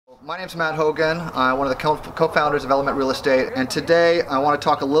My name's Matt Hogan. I'm one of the co-founders of Element Real Estate, and today I want to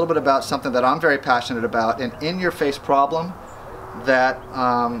talk a little bit about something that I'm very passionate about, an in-your-face problem that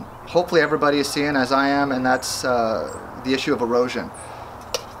hopefully everybody is seeing as I am, and that's the issue of erosion.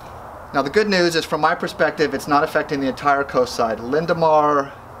 Now the good news is, from my perspective, it's not affecting the entire coast side.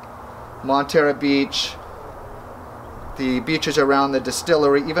 Lindemar, Montera Beach, the beaches around the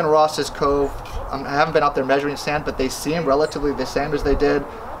distillery, even Ross's Cove. I haven't been out there measuring sand, but they seem relatively the same as they did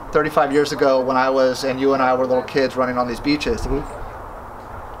 35 years ago when I was, and you and I were little kids running on these beaches.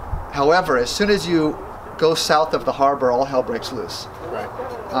 However, as soon as you go south of the harbor, all hell breaks loose. Right.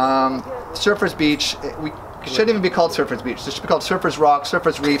 Surfers Beach, we shouldn't even be called Surfers Beach. It should be called Surfers Rock,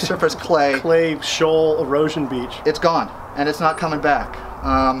 Surfers Reef, Surfers Clay. Clay, shoal, erosion beach. It's gone, and it's not coming back.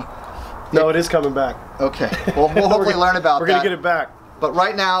 No, it is coming back. Okay, well, we'll hopefully learn about that. We're going to get it back. But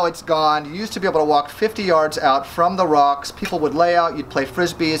right now it's gone. You used to be able to walk 50 yards out from the rocks. People would lay out, you'd play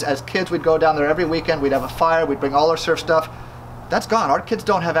frisbees. As kids, we'd go down there every weekend. We'd have a fire, we'd bring all our surf stuff. That's gone. Our kids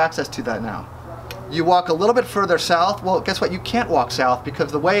don't have access to that now. You walk a little bit further south, well, guess what? You can't walk south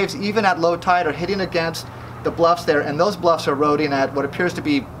because the waves, even at low tide, are hitting against the bluffs there, and those bluffs are eroding at what appears to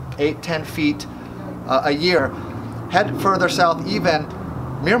be 8-10 feet a year. Head further south even,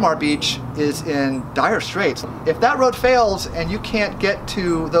 Mirada Beach is in dire straits. If that road fails and you can't get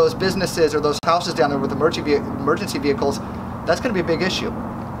to those businesses or those houses down there with emergency vehicles, that's going to be a big issue.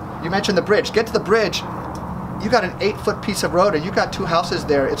 You mentioned the bridge. Get to the bridge, you got an 8-foot piece of road and you got 2 houses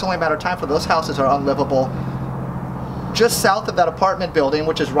there. It's only a matter of time for those houses are unlivable. Just south of that apartment building,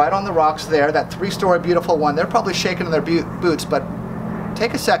 which is right on the rocks there, that 3-story beautiful one, they're probably shaking in their boots, but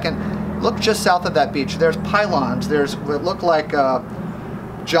take a second, look just south of that beach. There's pylons, there's what look like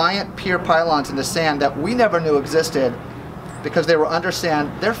giant pier pylons in the sand that we never knew existed because they were under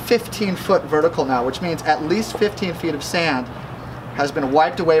sand. They're 15-foot vertical now, which means at least 15 feet of sand has been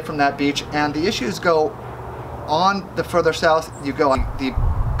wiped away from that beach, and the issues go on the further south you go. The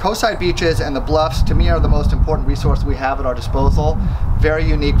coastside beaches and the bluffs, to me, are the most important resource we have at our disposal. Very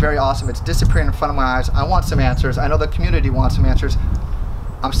unique, very awesome. It's disappearing in front of my eyes. I want some answers. I know the community wants some answers.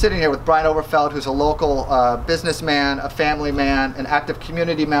 I'm sitting here with Brian Overfeld, who's a local businessman, a family man, an active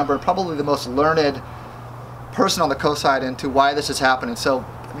community member, probably the most learned person on the coastside into why this is happening. So,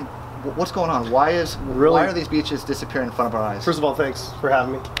 I mean, what's going on? Why are these beaches disappearing in front of our eyes? First of all, thanks for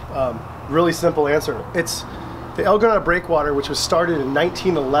having me. Really simple answer. It's the El Granada breakwater, which was started in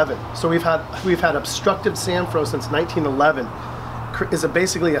 1911. So we've had obstructed sand flow since 1911. Is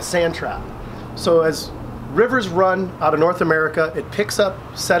basically a sand trap. So as rivers run out of North America, it picks up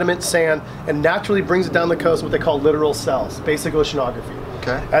sediment, sand, and naturally brings it down the coast, what they call littoral cells, basic oceanography.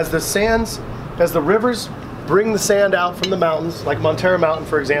 Okay. As the rivers bring the sand out from the mountains, like Montera Mountain,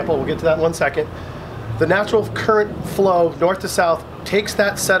 for example, we'll get to that in 1 second, the natural current flow, north to south, takes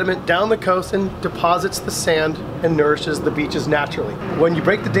that sediment down the coast and deposits the sand and nourishes the beaches naturally. When you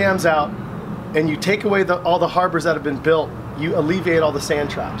break the dams out and you take away all the harbors that have been built, you alleviate all the sand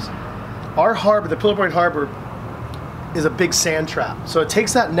traps. Our harbor, the Pillar Point Harbor, is a big sand trap. So it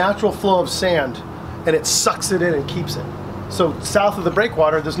takes that natural flow of sand and it sucks it in and keeps it. So south of the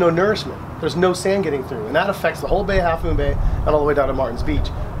breakwater, there's no nourishment. There's no sand getting through, and that affects the whole bay, Half Moon Bay, and all the way down to Martin's Beach.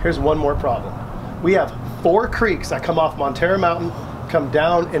 Here's one more problem. We have 4 creeks that come off Montera Mountain, come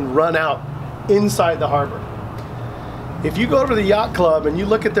down and run out inside the harbor. If you go over to the yacht club and you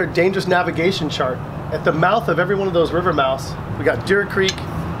look at their dangerous navigation chart, at the mouth of every one of those river mouths, we got Deer Creek,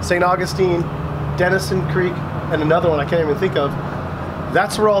 St. Augustine, Denison Creek, and another one I can't even think of.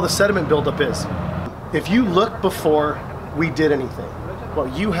 That's where all the sediment buildup is. If you look before we did anything,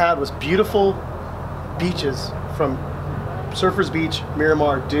 what you had was beautiful beaches from Surfers Beach,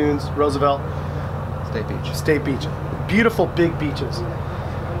 Miramar, Dunes, Roosevelt. State Beach. Beautiful big beaches.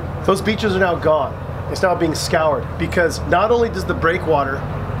 Those beaches are now gone. It's now being scoured because not only does the breakwater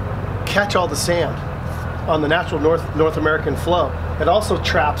catch all the sand on the natural North American flow, it also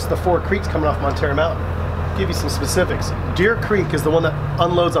traps the 4 creeks coming off Montera Mountain. I'll give you some specifics. Deer Creek is the one that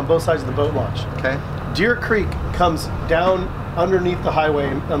unloads on both sides of the boat launch. Okay. Deer Creek comes down underneath the highway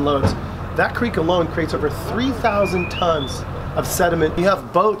and unloads. That creek alone creates over 3,000 tons of sediment. You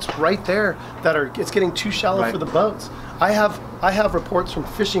have boats right there that it's getting too shallow for the boats. I have reports from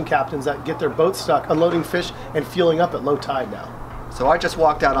fishing captains that get their boats stuck unloading fish and fueling up at low tide now. So I just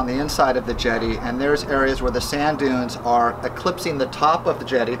walked out on the inside of the jetty, and there's areas where the sand dunes are eclipsing the top of the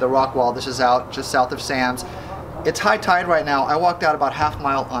jetty, the rock wall. This is out just south of Sam's. It's high tide right now. I walked out about half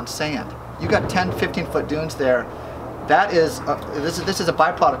mile on sand. You got 10, 15-foot dunes there. That is, this is a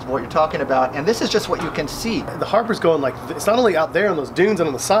byproduct of what you're talking about, and this is just what you can see. The harbor's going like, it's not only out there on those dunes and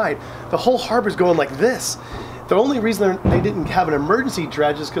on the side, the whole harbor's going like this. The only reason they didn't have an emergency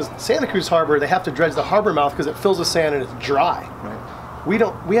dredge is because Santa Cruz Harbor, they have to dredge the harbor mouth because it fills with sand and it's dry.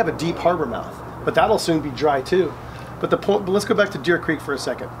 Right. We have a deep harbor mouth, but that'll soon be dry too. But let's go back to Deer Creek for a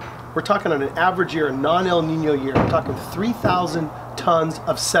second. We're talking on an average year, a non-El Nino year, we're talking 3,000 tons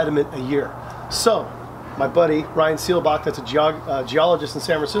of sediment a year. So, my buddy Ryan Seelbach, that's a geologist in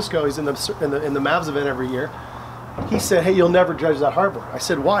San Francisco, he's in the Mavs event every year. He said, hey, you'll never dredge that harbor. I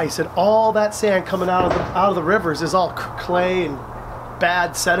said, why? He said, all that sand coming out of the rivers is all clay and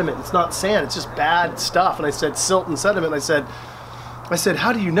bad sediment. It's not sand, it's just bad stuff. And I said, silt and sediment. And I said,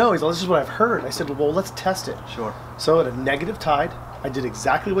 how do you know? He's like, this is what I've heard. I said, well, let's test it. Sure. So at a negative tide, I did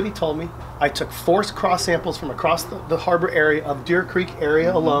exactly what he told me. I took forced cross samples from across the harbor area of Deer Creek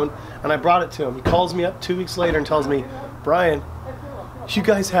area alone, and I brought it to him. He calls me up 2 weeks later and tells me, Brian, you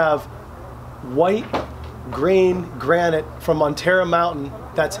guys have white grain granite from Montera Mountain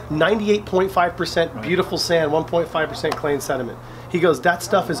that's 98.5% beautiful sand, 1.5% clay and sediment. He goes, that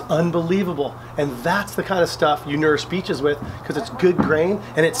stuff is unbelievable, and that's the kind of stuff you nourish beaches with because it's good grain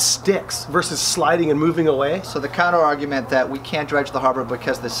and it sticks versus sliding and moving away. So the counter argument that we can't dredge the harbor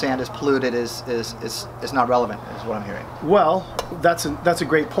because the sand is polluted is not relevant, is what I'm hearing. Well, that's a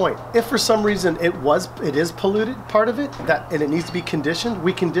great point. If for some reason it is polluted, part of it, and it needs to be conditioned,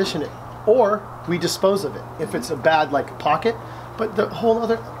 we condition it, or we dispose of it if it's a bad pocket. But the whole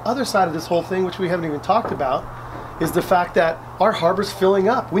other side of this whole thing, which we haven't even talked about, is the fact that our harbor's filling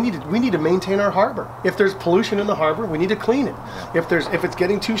up. We need to maintain our harbor. If there's pollution in the harbor, we need to clean it. If it's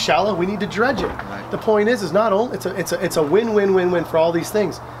getting too shallow, we need to dredge it. Right. The point is not only it's a win-win-win-win for all these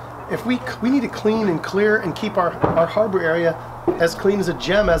things. If we need to clean and clear and keep our harbor area as clean as a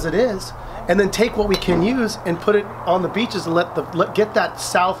gem as it is, and then take what we can use and put it on the beaches and get that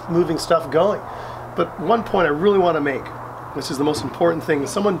south moving stuff going. But one point I really want to make, this is the most important thing.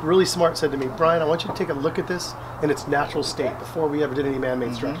 Someone really smart said to me, Brian, I want you to take a look at this in its natural state before we ever did any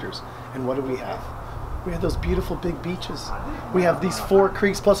man-made structures. And what do we have? We have those beautiful big beaches. We have these 4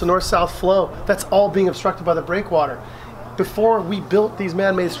 creeks plus a north-south flow. That's all being obstructed by the breakwater. Before we built these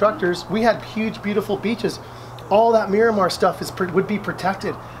man-made structures, we had huge, beautiful beaches. All that Miramar stuff would be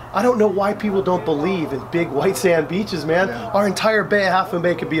protected. I don't know why people don't believe in big white sand beaches, man. Yeah. Our entire Bay of Half Moon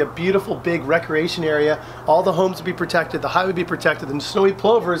Bay could be a beautiful big recreation area. All the homes would be protected, the highway would be protected, and snowy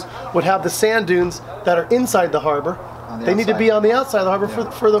plovers would have the sand dunes that are inside the harbor. They need to be on the outside of the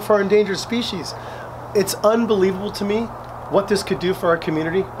harbor for our endangered species. It's unbelievable to me what this could do for our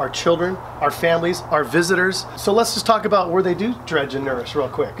community, our children, our families, our visitors. So let's just talk about where they do dredge and nourish real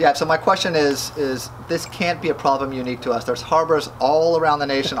quick. Yeah, so my question is this can't be a problem unique to us. There's harbors all around the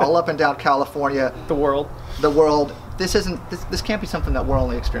nation, all up and down California. The world. This can't be something that we're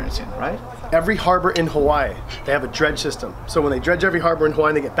only experiencing, right? Every harbor in Hawaii, they have a dredge system. So when they dredge every harbor in Hawaii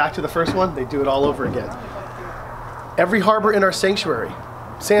and they get back to the first one, they do it all over again. Every harbor in our sanctuary,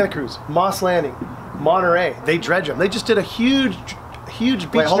 Santa Cruz, Moss Landing, Monterey, they dredge them. They just did a huge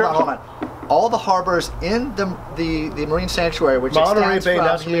beach. Wait, hold on. All the harbors in the marine sanctuary, which Monterey extends Bay from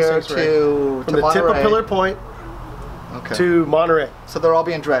National here to from the tip of Pillar Point to Monterey. So they're all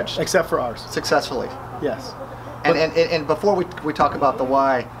being dredged? Except for ours. Successfully? Yes. And before we talk about the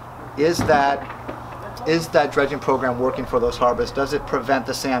why, is that dredging program working for those harbors? Does it prevent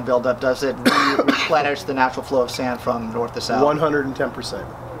the sand buildup? Does it replenish the natural flow of sand from north to south?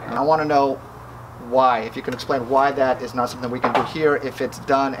 110%. And I want to know why, if you can explain why that is not something we can do here if it's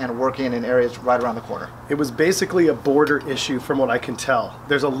done and working in areas right around the corner. It was basically a border issue from what I can tell.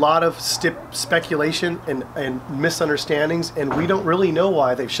 There's a lot of speculation and misunderstandings, and we don't really know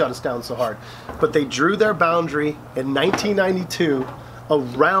why they've shut us down so hard. But they drew their boundary in 1992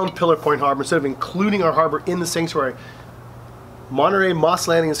 around Pillar Point Harbor instead of including our harbor in the sanctuary. Monterey, Moss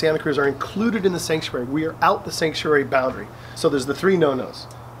Landing, and Santa Cruz are included in the sanctuary. We are out the sanctuary boundary. So there's the 3 no-nos.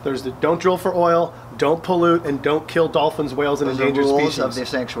 There's the don't drill for oil, don't pollute, and don't kill dolphins, whales, and endangered species. Of the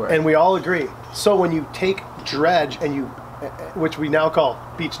sanctuary. And we all agree. So when you take dredge and which we now call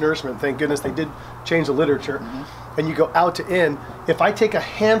beach nourishment, thank goodness they did change the literature, and you go out to in, if I take a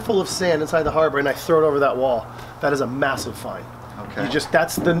handful of sand inside the harbor and I throw it over that wall, that is a massive fine. Okay.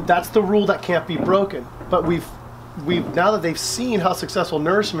 That's the rule that can't be broken. But we've now that they've seen how successful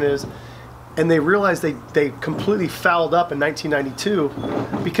nourishment is, and they realized they completely fouled up in 1992,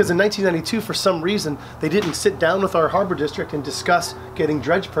 because in 1992, for some reason, they didn't sit down with our harbor district and discuss getting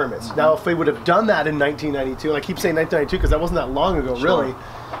dredge permits. Now, if they would have done that in 1992, and I keep saying 1992 because that wasn't that long ago, really,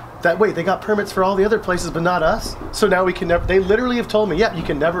 they got permits for all the other places, but not us. So now we can never, they literally have told me, yeah, you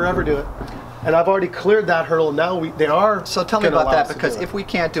can never ever do it. And I've already cleared that hurdle. Now they are. So tell me about that, because if we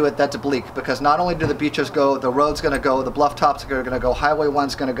can't do it, that's bleak. Because not only do the beaches go, the road's going to go, the bluff tops are going to go, Highway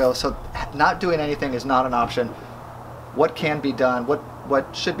 1's going to go. So not doing anything is not an option. What can be done?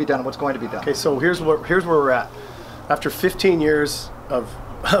 What should be done? What's going to be done? Okay, so here's where we're at. After 15 years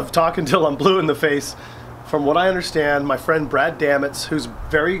of talking till I'm blue in the face, from what I understand, my friend Brad Damitz, who's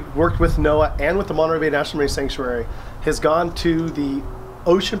worked with NOAA and with the Monterey Bay National Marine Sanctuary, has gone to the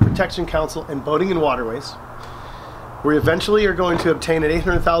Ocean Protection Council and Boating and Waterways. We eventually are going to obtain an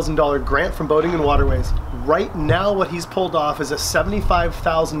 $800,000 grant from Boating and Waterways. Right now what he's pulled off is a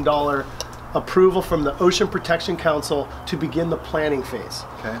 $75,000 approval from the Ocean Protection Council to begin the planning phase.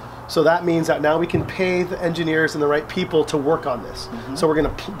 Okay. So that means that now we can pay the engineers and the right people to work on this. So we're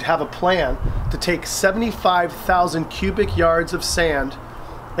going to have a plan to take 75,000 cubic yards of sand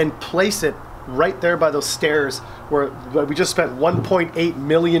and place it right there by those stairs where we just spent $1.8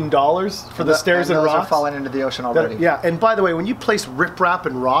 million for the stairs and rocks. Those are falling into the ocean already. Yeah, and by the way, when you place riprap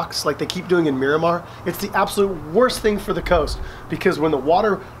and rocks like they keep doing in Miramar, it's the absolute worst thing for the coast, because when the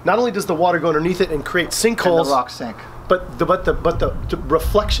water, not only does the water go underneath it and create sinkholes, and the rocks sink. But the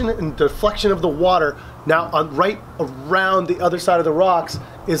reflection and deflection of the water now right around the other side of the rocks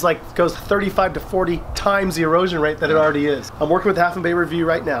is goes 35 to 40 times the erosion rate that it already is. I'm working with Half Moon Bay Review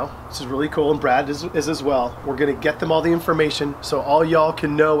right now, which is really cool, and Brad is as well. We're going to get them all the information so all y'all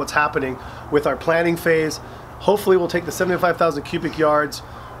can know what's happening with our planning phase. Hopefully we'll take the 75,000 cubic yards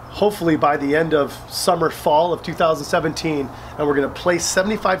hopefully by the end of fall of 2017, and we're going to place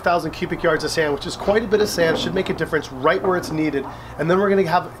 75,000 cubic yards of sand, which is quite a bit of sand, should make a difference right where it's needed, and then we're going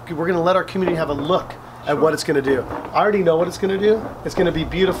to let our community have a look at what it's going to do. I already know what it's going to do. It's going to be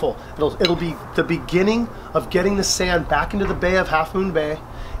beautiful. It'll be the beginning of getting the sand back into the bay of Half Moon Bay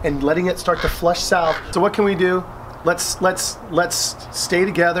and letting it start to flush south. So what can we do? Let's stay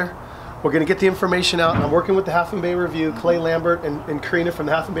together. We're going to get the information out. I'm working with the Half Moon Bay Review, Clay Lambert and Karina from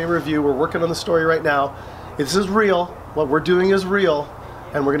the Half Moon Bay Review. We're working on the story right now. This is real. What we're doing is real,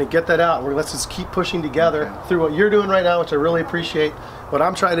 and we're going to get that out. Let's just keep pushing together through what you're doing right now, which I really appreciate. What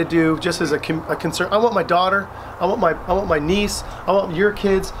I'm trying to do, just as a concern, I want my daughter, I want my niece, I want your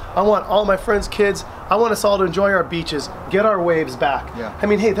kids, I want all my friends' kids. I want us all to enjoy our beaches, get our waves back. Yeah. I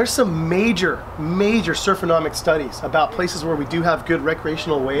mean, hey, there's some major surfonomic studies about places where we do have good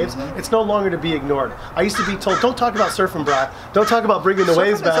recreational waves. It's no longer to be ignored. I used to be told, don't talk about surfing, Brad. Don't talk about bringing the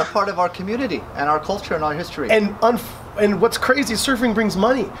waves back. Surfing is a part of our community and our culture and our history. And what's crazy is surfing brings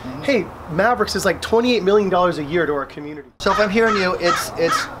money. Hey, Mavericks is like $28 million a year to our community. So if I'm hearing you, it's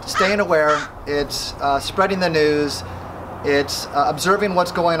staying aware, it's spreading the news, it's observing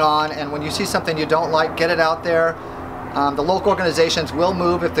what's going on, and when you see something you don't like, get it out there. The local organizations will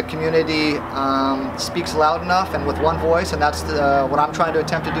move if the community speaks loud enough and with one voice, and that's what I'm trying to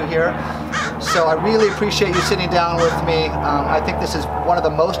attempt to do here. So I really appreciate you sitting down with me. I think this is one of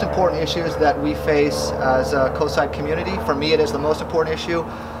the most important issues that we face as a coastside community. For me, it is the most important issue,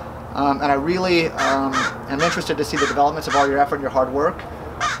 and I really am interested to see the developments of all your effort and your hard work.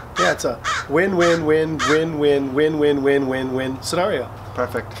 Yeah, it's a win-win-win-win-win-win-win-win scenario.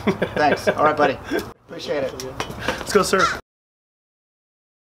 Perfect. Thanks. All right, buddy. Appreciate it. Let's go surf.